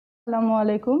আসসালামু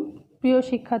আলাইকুম প্রিয়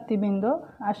শিক্ষার্থীবৃন্দ,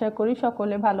 আশা করি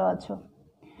সকলে ভালো আছো।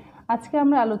 আজকে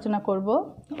আমরা আলোচনা করব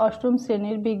অষ্টম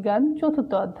শ্রেণীর বিজ্ঞান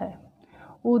চতুর্থ অধ্যায়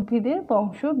উদ্ভিদের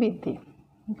বংশবৃদ্ধি।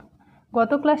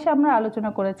 গত ক্লাসে আমরা আলোচনা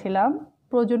করেছিলাম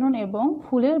প্রজনন এবং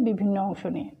ফুলের বিভিন্ন অংশ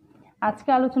নিয়ে। আজকে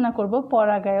আলোচনা করব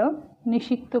পরাগায়ন,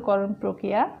 নিষিক্তকরণ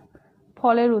প্রক্রিয়া,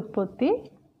 ফলের উৎপত্তি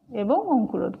এবং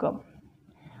অঙ্কুরোদ্গম।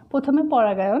 প্রথমে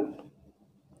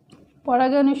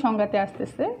পরাগায়নের সংজ্ঞাতে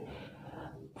আসতেছে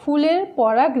ফুলের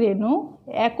পরাগরেণু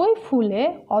একই ফুলে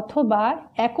অথবা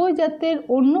একই জাতের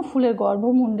অন্য ফুলের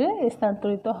গর্ভমুণ্ডে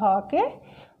স্থানান্তরিত হওয়াকে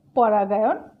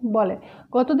পরাগায়ন বলে।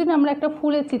 গতদিন আমরা একটা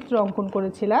ফুলের চিত্র অঙ্কন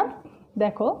করেছিলাম।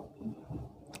 দেখো,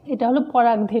 এটা হলো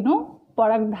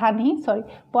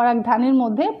পরাগধানীর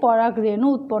মধ্যে পরাগরেণু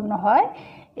উৎপন্ন হয়।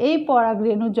 এই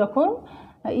পরাগরেণু যখন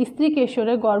স্ত্রী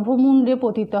কেশরের গর্ভমুণ্ডে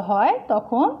পতিত হয়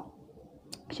তখন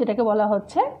সেটাকে বলা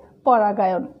হচ্ছে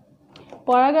পরাগায়ন।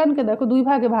 পরাগায়নকে দেখো দুই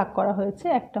ভাগে ভাগ করা হয়েছে,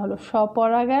 একটা হলো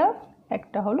স্বপরাগায়ন,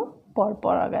 একটা হলো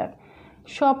পরপরাগায়ন।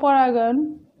 স্বপরাগায়ন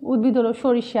উদ্ভিদ হলো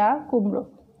সরিষা, কুমড়ো।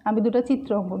 আমি দুটো চিত্র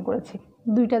অঙ্কন করেছি,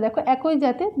 দুইটা দেখো একই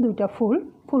জাতের দুইটা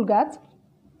ফুল গাছ।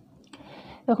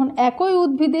 যখন একই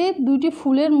উদ্ভিদে দুইটি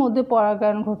ফুলের মধ্যে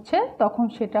পরাগায়ন ঘটছে তখন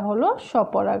সেটা হলো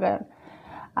স্বপরাগায়ন।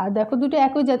 আর দেখো দুটো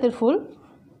একই জাতের ফুল,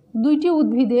 দুইটি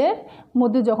উদ্ভিদের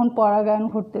মধ্যে যখন পরাগায়ন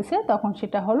ঘটতেছে তখন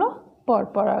সেটা হলো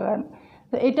পরপরাগায়ন।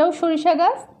 তো এটাও সরিষা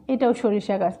গাছ, এটাও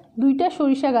সরিষা গাছ, দুইটা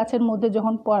সরিষা গাছের মধ্যে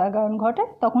যখন পরাগায়ন ঘটে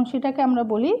তখন সেটাকে আমরা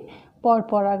বলি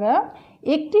পরপরাগায়ন।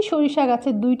 একটি সরিষা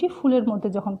গাছের দুইটি ফুলের মধ্যে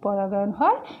যখন পরাগায়ন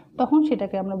হয় তখন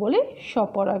সেটাকে আমরা বলি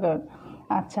স্বপরাগায়ন।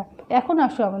 আচ্ছা, এখন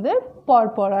আসো আমাদের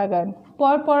পরপরাগায়ন।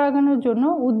 পরপরাগায়নের জন্য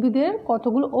উদ্ভিদের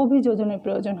কতগুলো অভিযোজনের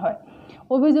প্রয়োজন হয়।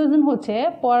 অভিযোজন হচ্ছে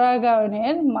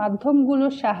পরাগায়নের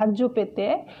মাধ্যমগুলোর সাহায্য পেতে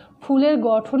ফুলের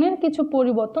গঠনের কিছু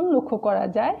পরিবর্তন লক্ষ্য করা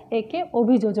যায়, একে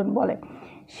অভিযোজন বলে।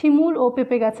 শিমুল ও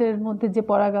পেঁপে গাছের মধ্যে যে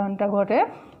পরাগায়নটা ঘটে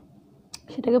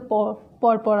সেটাকে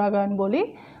পরপরাগায়ন বলি।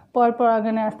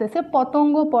 পরপরাগায়নে আসতেছে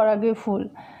পতঙ্গ পরাগে ফুল।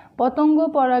 পতঙ্গ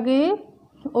পরাগে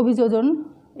অভিযোজন,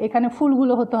 এখানে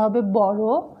ফুলগুলো হতে হবে বড়,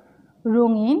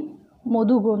 রঙিন,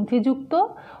 মধুগ্রন্থিযুক্ত,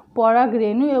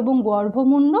 পরাগরেণু এবং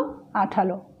গর্ভমুণ্ড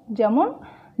আঠালো, যেমন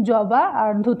জবা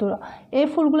আর ধুতুরা। এই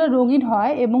ফুলগুলো রঙিন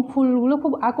হয় এবং ফুলগুলো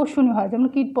খুব আকর্ষণীয় হয়, যেমন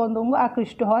কীটপতঙ্গ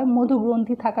আকৃষ্ট হয়।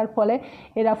 মধুগ্রন্থি থাকার ফলে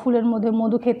এরা ফুলের মধ্যে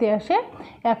মধু খেতে আসে।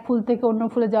 এক ফুল থেকে অন্য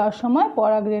ফুলে যাওয়ার সময়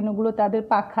পরাগরেণুগুলো তাদের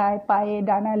পাখায়, পায়ে,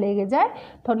 ডানা লেগে যায়।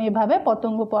 তখন এভাবে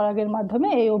পতঙ্গ পরাগের মাধ্যমে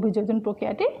এই অভিযোজন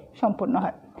প্রক্রিয়াটি সম্পন্ন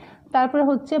হয়। তারপরে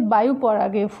হচ্ছে বায়ু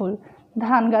পরাগে ফুল।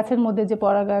 ধান গাছের মধ্যে যে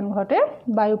পরাগায়ন ঘটে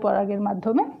বায়ু পরাগের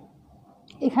মাধ্যমে।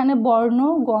 এখানে বর্ণ,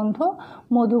 গন্ধ,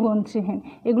 মধুগ্রন্থিহীন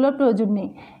এগুলোর প্রয়োজন নেই।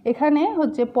 এখানে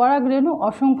হচ্ছে পরাগরেণু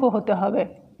অসংখ্য হতে হবে।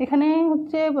 এখানে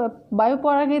হচ্ছে বায়ু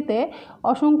পরাগেতে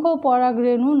অসংখ্য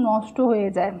পরাগরেণু নষ্ট হয়ে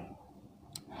যায়,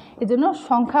 এজন্য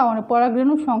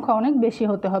পরাগরেণুর সংখ্যা অনেক বেশি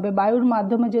হতে হবে। বায়ুর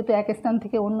মাধ্যমে যেহেতু এক স্থান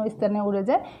থেকে অন্য স্থানে উড়ে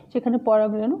যায় সেখানে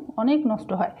পরাগরেণু অনেক নষ্ট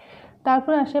হয়।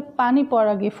 তারপরে আসে পানি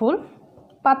পরাগী ফুল,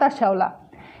 পাতা শ্যাওলা।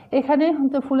 এখানে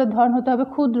ফুলের ধরন হতে হবে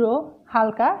ক্ষুদ্র,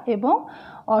 হালকা এবং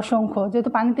অসংখ্য। যেহেতু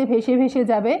পানিতে ভেসে ভেসে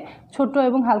যাবে, ছোট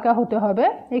এবং হালকা হতে হবে।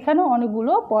 এখানেও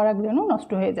অনেকগুলো পরাগরেণু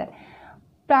নষ্ট হয়ে যায়।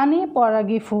 প্রাণী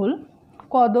পরাগী ফুল,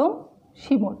 কদম,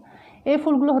 শিমুল। এই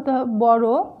ফুলগুলো হতে হবে বড়,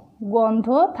 গন্ধ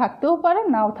থাকতেও পারে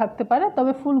নাও থাকতে পারে,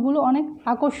 তবে ফুলগুলো অনেক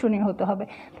আকর্ষণীয় হতে হবে।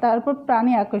 তারপর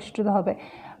প্রাণী আকর্ষিত হবে।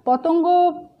 পতঙ্গ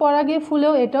পরাগী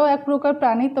ফুলেও এটাও এক প্রকার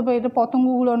প্রাণী, তবে এটা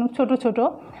পতঙ্গগুলো অনেক ছোট ছোট।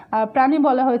 আর প্রাণী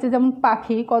বলা হয়েছে যেমন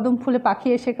পাখি, কদম ফুলে পাখি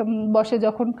এসে বসে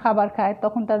যখন খাবার খায়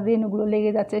তখন তার রেণুগুলো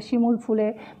লেগে যাচ্ছে। শিমুল ফুলে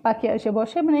পাখি এসে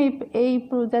বসে, মানে এই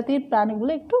প্রজাতির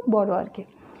প্রাণীগুলো একটু বড় আর কি।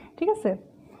 ঠিক আছে,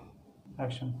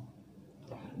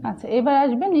 আচ্ছা এবার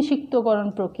আসবে নিষিক্তকরণ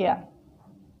প্রক্রিয়া।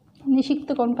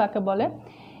 নিষিক্তকরণ কাকে বলে?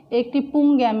 একটি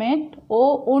পুংগ্যামেট ও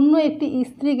অন্য একটি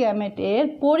স্ত্রী গ্যামেটের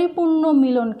পরিপূর্ণ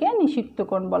মিলনকে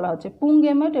নিষিক্তকরণ বলা হচ্ছে।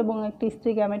 পুংগ্যামেট এবং একটি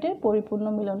স্ত্রী গ্যামেটের পরিপূর্ণ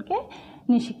মিলনকে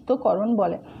নিষিক্তকরণ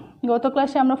বলে। গত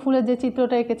ক্লাসে আমরা ফুলের যে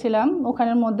চিত্রটা এঁকেছিলাম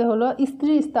ওখানের মধ্যে হলো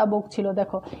স্ত্রী স্তাবক ছিল।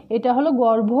 দেখো, এটা হলো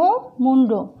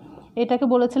গর্ভমুণ্ড, এটাকে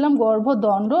বলেছিলাম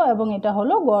গর্ভদণ্ড, এবং এটা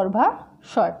হলো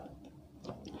গর্ভাশয়।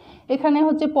 এখানে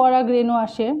হচ্ছে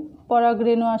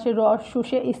পরাগরেণু আসে রস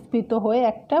শুষে স্ফীত হয়ে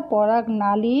একটা পরাগ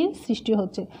নালীর সৃষ্টি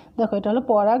হচ্ছে। দেখো, এটা হলো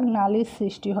পরাগ নালীর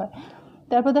সৃষ্টি হয়।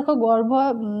 তারপর দেখো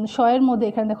গর্ভাশয়ের মধ্যে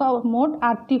এখানে দেখো মোট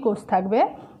 8টি কোষ থাকবে।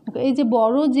 এই যে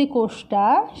বড় যে কোষটা,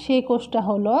 সেই কোষটা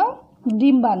হলো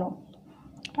ডিম্বাণু।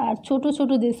 আর ছোট ছোট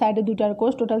যে সাইডে দুটার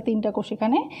কোষ, টোটাল 3টা কোষ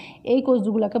এখানে, এই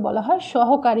কোষগুলোকে বলা হয়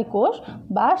সহকারী কোষ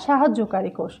বা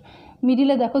সাহায্যকারী কোষ।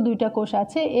 মিডিলে দেখো 2টা কোষ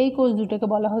আছে, এই কোষ দুটোকে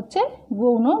বলা হচ্ছে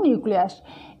গৌণ নিউক্লিয়াস।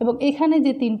 এবং এখানে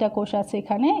যে 3টা কোষ আছে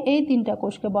এখানে, এই 3টা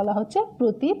কোষকে বলা হচ্ছে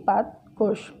প্রতিপাদ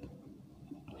কোষ।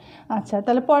 আচ্ছা,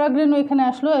 তাহলে পরাগরেণু এখানে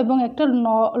আসলো এবং একটা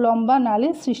লম্বা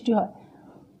নালীর সৃষ্টি হয়।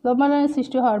 লম্বা নালীর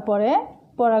সৃষ্টি হওয়ার পরে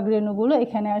পরাগরেণুগুলো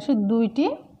এখানে আসে দুইটি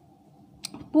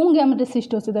পুংগ্যামেটের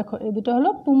সৃষ্টি হচ্ছে। দেখো এই দুটো হলো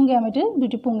পুংগ্যামেটের,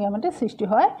 দুটি পুংগ্যামেটের সৃষ্টি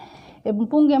হয় এবং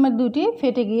পুংগ্যামেট দুটি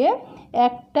ফেটে গিয়ে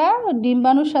একটা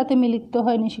ডিম্বাণুর সাথে মিলিত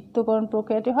হয়, নিষিক্তকরণ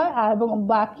প্রক্রিয়াটি হয়, আর এবং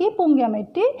বাকি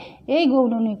পুংগ্যামেটটি এই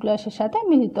গৌণ নিউক্লিয়াসের সাথে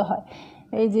মিলিত হয়।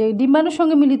 এই যে ডিম্বাণুর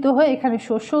সঙ্গে মিলিত হয়ে এখানে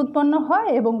শস্য উৎপন্ন হয়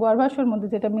এবং গর্ভাশয়ের মধ্যে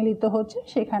যেটা মিলিত হচ্ছে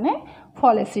সেখানে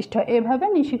ফলের সৃষ্টি হয়। এভাবে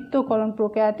নিষিক্তকরণ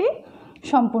প্রক্রিয়াটি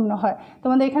সম্পূর্ণ হয়।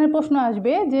 তোমাদের এখানে প্রশ্ন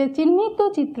আসবে যে চিহ্নিত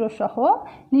চিত্রসহ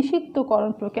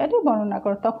নিষিক্তকরণ প্রক্রিয়াটি বর্ণনা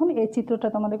করো। তখন এই চিত্রটা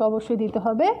তোমাদেরকে অবশ্যই দিতে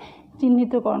হবে,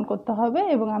 চিহ্নিতকরণ করতে হবে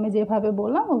এবং আমি যেভাবে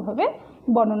বললাম ওইভাবে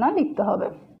বর্ণনা লিখতে হবে।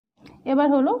 এবার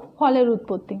হলো ফলের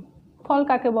উৎপত্তি। ফল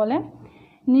কাকে বলে?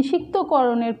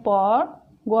 নিষিক্তকরণের পর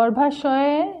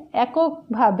গর্ভাশয়ে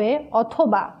এককভাবে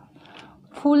অথবা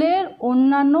ফুলের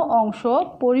অন্যান্য অংশ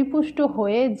পরিপুষ্ট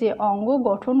হয়ে যে অঙ্গ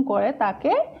গঠন করে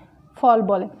তাকে ফল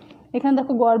বলে। এখানে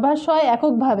দেখো গর্ভাশয়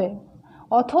এককভাবে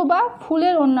অথবা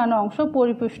ফুলের অন্যান্য অংশ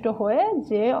পরিপুষ্ট হয়ে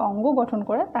যে অঙ্গ গঠন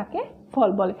করে তাকে ফল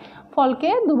বলে। ফলকে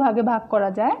দুভাগে ভাগ করা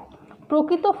যায়,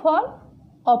 প্রকৃত ফল,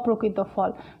 অপ্রকৃত ফল।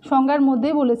 সংজ্ঞার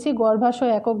মধ্যেই বলেছি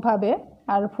গর্ভাশয় এককভাবে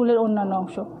আর ফুলের অন্যান্য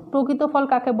অংশ। প্রকৃত ফল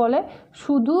কাকে বলে?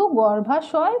 শুধু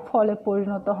গর্ভাশয় ফলে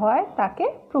পরিণত হয় তাকে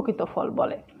প্রকৃত ফল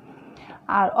বলে।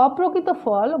 আর অপ্রকৃত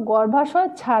ফল গর্ভাশয়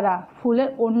ছাড়া ফুলের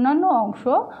অন্যান্য অংশ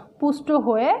পুষ্ট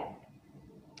হয়ে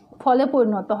ফলে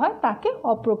পরিণত হয় তাকে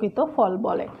অপ্রকৃত ফল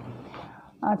বলে।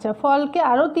 আচ্ছা, ফলকে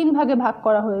আরও 3 ভাগে ভাগ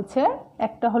করা হয়েছে।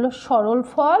 একটা হলো সরল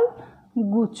ফল,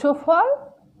 গুচ্ছ ফল,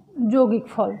 যৌগিক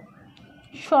ফল।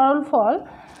 সরল ফল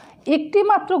একটি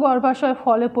মাত্র গর্ভাশয়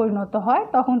ফলে পরিণত হয়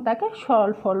তখন তাকে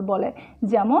সরল ফল বলে।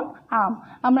 যেমন আম।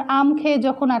 আমরা আম খেয়ে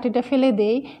যখন আটিটা ফেলে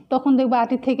দেই তখন দেখবো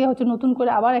আটি থেকে নতুন করে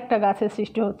আবার একটা গাছের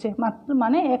সৃষ্টি হচ্ছে, মাত্র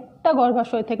মানে একটা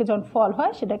গর্ভাশয় থেকে যখন ফল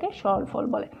হয় সেটাকে সরল ফল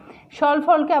বলে। সরল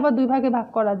ফলকে আবার 2 ভাগে ভাগ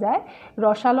করা যায়,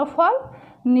 রসালো ফল,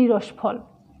 নিরস ফল।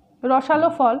 রসালো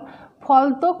ফল, ফল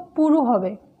তো পুরু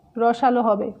হবে, রসালো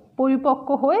হবে, পরিপক্ক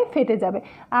হয়ে ফেটে যাবে।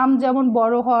 আম যেমন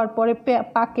বড় হওয়ার পরে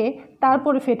পাকে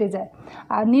তারপরে ফেটে যায়।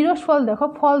 আর নিরস ফল দেখো,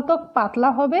 ফল তো পাতলা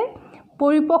হবে,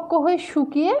 পরিপক্ক হয়ে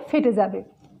শুকিয়ে ফেটে যাবে,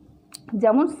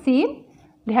 যেমন সিম,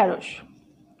 ঢেঁড়স।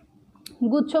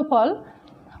 গুচ্ছ ফল,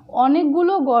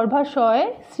 অনেকগুলো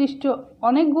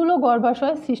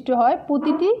গর্ভাশয় সৃষ্টি হয়,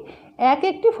 প্রতিটি এক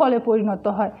একটি ফলে পরিণত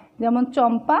হয়, যেমন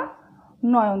চম্পা,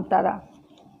 নয়নতারা।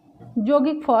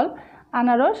 যৌগিক ফল,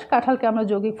 আনারস, কাঁঠালকে আমরা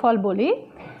যৌগিক ফল বলি।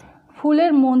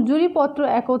 ফুলের মঞ্জুরি পত্র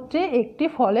একত্রে একটি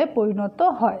ফলে পরিণত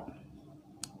হয়,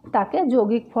 তাকে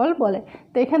যৌগিক ফল বলে।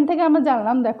 তো এখান থেকে আমরা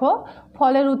জানলাম, দেখো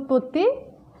ফলের উৎপত্তি,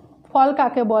 ফল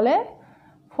কাকে বলে,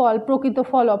 ফল প্রকৃত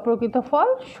ফল, অপ্রকৃত ফল,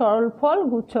 সরল ফল,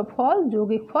 গুচ্ছ ফল,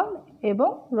 যৌগিক ফল এবং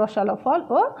রসালো ফল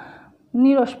ও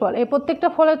নিরস ফল। এই প্রত্যেকটা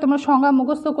ফলে তোমরা সংজ্ঞা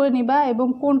মুখস্থ করে নিবা এবং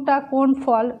কোনটা কোন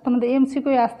ফল তোমাদের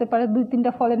এমসিকিউ আসতে পারে।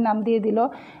 2-3টা ফলের নাম দিয়ে দিল,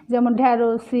 যেমন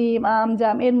ঢেঁড়স, সিম, আম,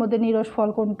 জাম, এর মধ্যে নিরস ফল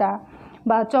কোনটা,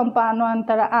 বা চম্পা,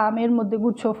 নয়নতারা, আম, এর মধ্যে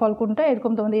গুচ্ছ ফল কোনটা,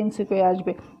 এরকম তোমাদের এমসিকিউ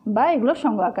আসবে বা এগুলো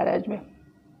সংজ্ঞা আকারে আসবে।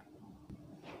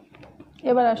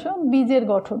 এবার আসো বীজের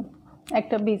গঠন।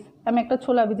 একটা বীজ, আমি একটা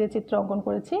ছোলা বীজের চিত্র অঙ্কন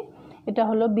করেছি। এটা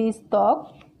হলো বীজ ত্বক,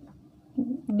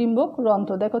 ডিম্বক,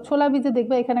 রন্ধ্র। দেখো ছোলা বীজে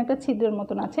দেখবে এখানে একটা ছিদ্রের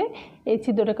মতন আছে, এই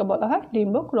ছিদ্রটাকে বলা হয়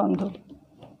ডিম্বক রন্ধ্র।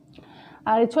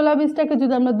 আর এই ছোলা বীজটাকে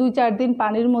যদি আমরা 2-4 দিন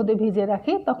পানির মধ্যে ভিজে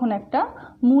রাখি তখন একটা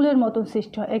মূলের মতন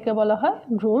সৃষ্টি হয়, একে বলা হয়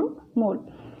ভ্রূণ মূল।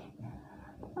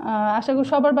 আশা করি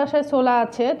সবার বাসায় ছোলা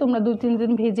আছে, তোমরা 2-3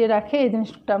 দিন ভিজিয়ে রাখে এই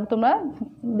জিনিসটা তোমরা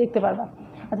দেখতে পারবা।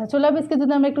 আচ্ছা, ছোলা বীজকে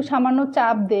যদি আমরা একটু সামান্য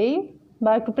চাপ দেই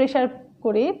বা একটু প্রেশার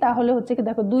করি তাহলে কি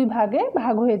দেখো 2 ভাগে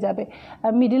ভাগ হয়ে যাবে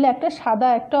আর মিডিলে একটা সাদা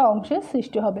একটা অংশের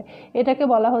সৃষ্টি হবে। এটাকে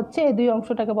বলা হচ্ছে, এই 2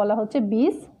 অংশটাকে বলা হচ্ছে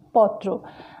বীজ পত্র।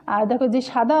 আর দেখো যে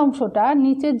সাদা অংশটা,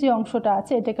 নিচের যে অংশটা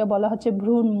আছে এটাকে বলা হচ্ছে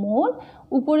ভ্রূণ মূল,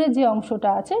 উপরে যে অংশটা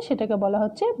আছে সেটাকে বলা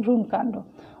হচ্ছে ভ্রূণকাণ্ড।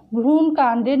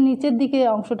 ভ্রূণকাণ্ডের নিচের দিকে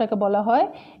অংশটাকে বলা হয়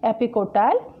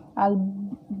অ্যাপিকোটাল, আর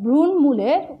ভ্রূণ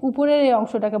মূলের উপরের এই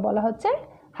অংশটাকে বলা হচ্ছে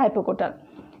হাইপোকোটাল।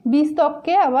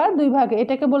 বীজত্বককে আবার 2 ভাগে,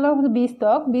 এটাকে বলা হয়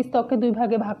বীজত্বক। বীজত্বককে 2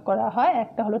 ভাগে ভাগ করা হয়,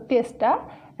 একটা হলো টেস্টা,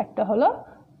 একটা হলো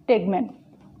টেগমেন,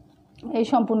 এই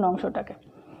সম্পূর্ণ অংশটাকে।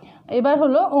 এবার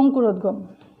হলো অঙ্কুরোদ্গম।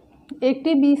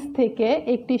 একটি বীজ থেকে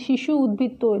একটি শিশু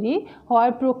উদ্ভিদ তৈরি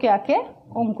হওয়ার প্রক্রিয়াকে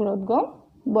অঙ্কুরোদ্গম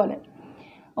বলে।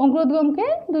 অঙ্কুরোদ্গমকে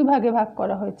 2 ভাগে ভাগ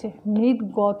করা হয়েছে,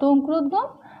 মৃৎগত অঙ্কুরোদ্গম,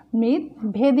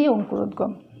 মৃৎভেদী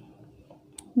অঙ্কুরোদ্গম।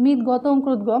 মৃৎগত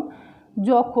অঙ্কুরোদ্গম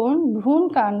যখন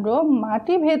ভ্রূণকাণ্ড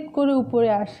মাটি ভেদ করে উপরে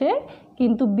আসে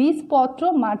কিন্তু বীজপত্র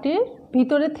মাটির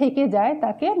ভিতরে থেকে যায়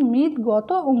তাকে মৃৎগত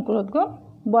অঙ্কুরোদ্গম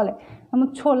বলে। যেমন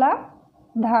ছোলা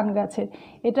ধান গাছের,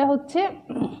 এটা হচ্ছে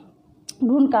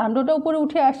ভ্রূণ কাণ্ডটা উপরে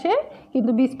উঠে আসে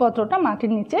কিন্তু বীজপত্রটা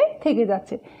মাটির নিচে থেকে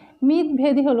যাচ্ছে।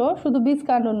 মিতভেদী হলো শুধু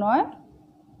বীজকাণ্ড নয়,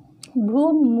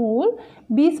 ভ্রূণ মূল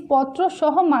বীজপত্র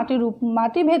সহ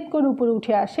মাটি ভেদ করে উপরে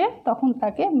উঠে আসে, তখন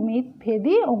তাকে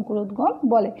মিতভেদী অঙ্কুরোদ্গম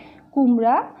বলে।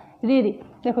 কুমড়া, রেড়ি।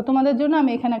 দেখো তোমাদের জন্য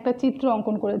আমি এখানে একটা চিত্র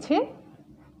অঙ্কন করেছি।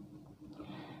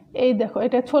 এই দেখো,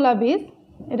 এটা ছোলা বীজ,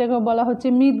 এটাকে বলা হচ্ছে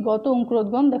মৃৎগত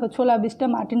অঙ্কুরোদ্গম। দেখো ছোলা বীজটা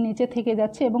মাটির নিচে থেকে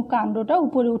যাচ্ছে এবং কাণ্ডটা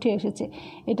উপরে উঠে এসেছে।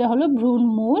 এটা হলো ভ্রূণ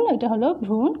মূল, এটা হলো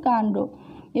ভ্রূণ কাণ্ড,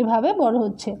 এভাবে বড়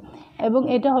হচ্ছে। এবং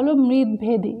এটা হলো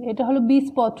মৃৎভেদী, এটা হলো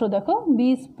বীজপত্র। দেখো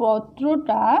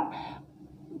বীজপত্রটা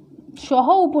সহ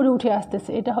উপরে উঠে আসতেছে,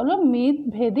 এটা হলো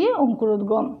মৃৎভেদী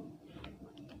অঙ্কুরোদ্গম।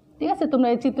 ঠিক আছে, তোমরা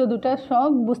এই চিত্র দুটা সব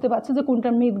বুঝতে পারছো যে কোনটা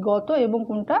মৃৎগত এবং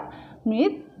কোনটা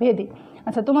মৃৎভেদী।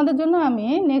 আচ্ছা, তোমাদের জন্য আমি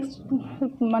নেক্সট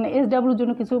SWর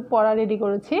জন্য কিছু পড়া রেডি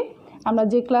করেছি। আমরা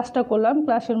যে ক্লাসটা করলাম,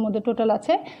 ক্লাসের মধ্যে টোটাল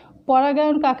আছে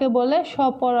পরাগায়ন কাকে বলে,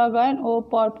 স্বপরাগায়ন ও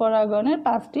পরপরাগায়নের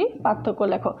 5টি পার্থক্য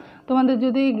লেখো। তোমাদের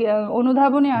যদি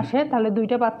অনুধাবনে আসে তাহলে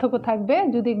 2টা পার্থক্য থাকবে,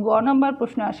 যদি গ নম্বর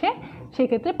প্রশ্ন আসে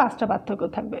সেক্ষেত্রে 5টা পার্থক্য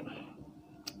থাকবে।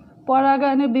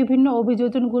 পরাগায়নের বিভিন্ন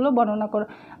অভিযোজনগুলো বর্ণনা করো।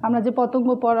 আমরা যে পতঙ্গ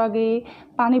পরাগে,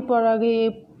 পানি পরাগে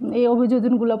এই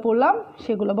অভিযোজনগুলো পড়লাম,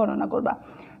 সেগুলো বর্ণনা করবা।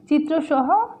 চিত্রসহ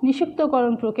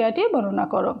নিষিক্তকরণ প্রক্রিয়াটি বর্ণনা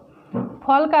করো।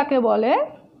 ফল কাকে বলে,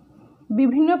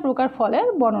 বিভিন্ন প্রকার ফলের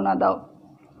বর্ণনা দাও।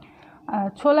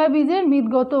 ছোলা বীজের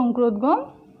মৃৎগত অঙ্কুরোদ্গম,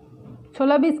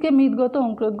 ছোলা বীজকে মৃৎগত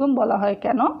অঙ্কুরোদ্গম বলা হয়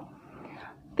কেন?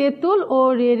 তেঁতুল ও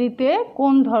রেড়িতে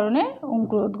কোন ধরনের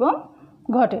অঙ্কুরোদ্গম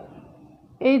ঘটে?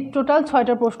 এই টোটাল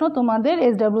 6টা প্রশ্ন তোমাদের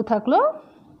SW থাকলো,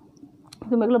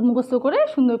 তুমি এগুলো মুখস্থ করে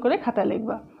সুন্দর করে খাতা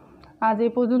লিখবা। আজ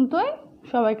এই পর্যন্তই,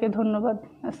 সবাইকে ধন্যবাদ।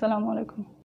 আসসালামু আলাইকুম।